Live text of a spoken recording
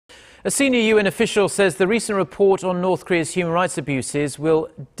A senior UN official says the recent report on North Korea's human rights abuses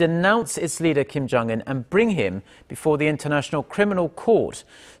will denounce its leader Kim Jong-un and bring him before the International Criminal Court.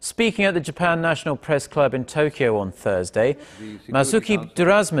 Speaking at the Japan National Press Club in Tokyo on Thursday, Marzuki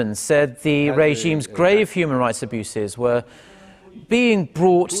Darusman said the regime's grave human rights abuses were being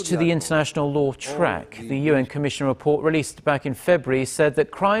brought to the international law track. The UN Commission report released back in February said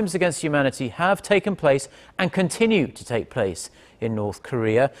that crimes against humanity have taken place and continue to take place in North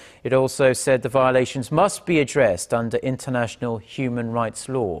Korea. It also said the violations must be addressed under international human rights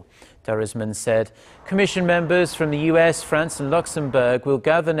law. Darusman said Commission members from the US, France and Luxembourg will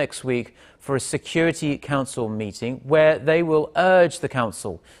gather next week for a Security Council meeting where they will urge the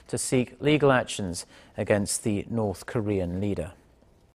Council to seek legal actions against the North Korean leader.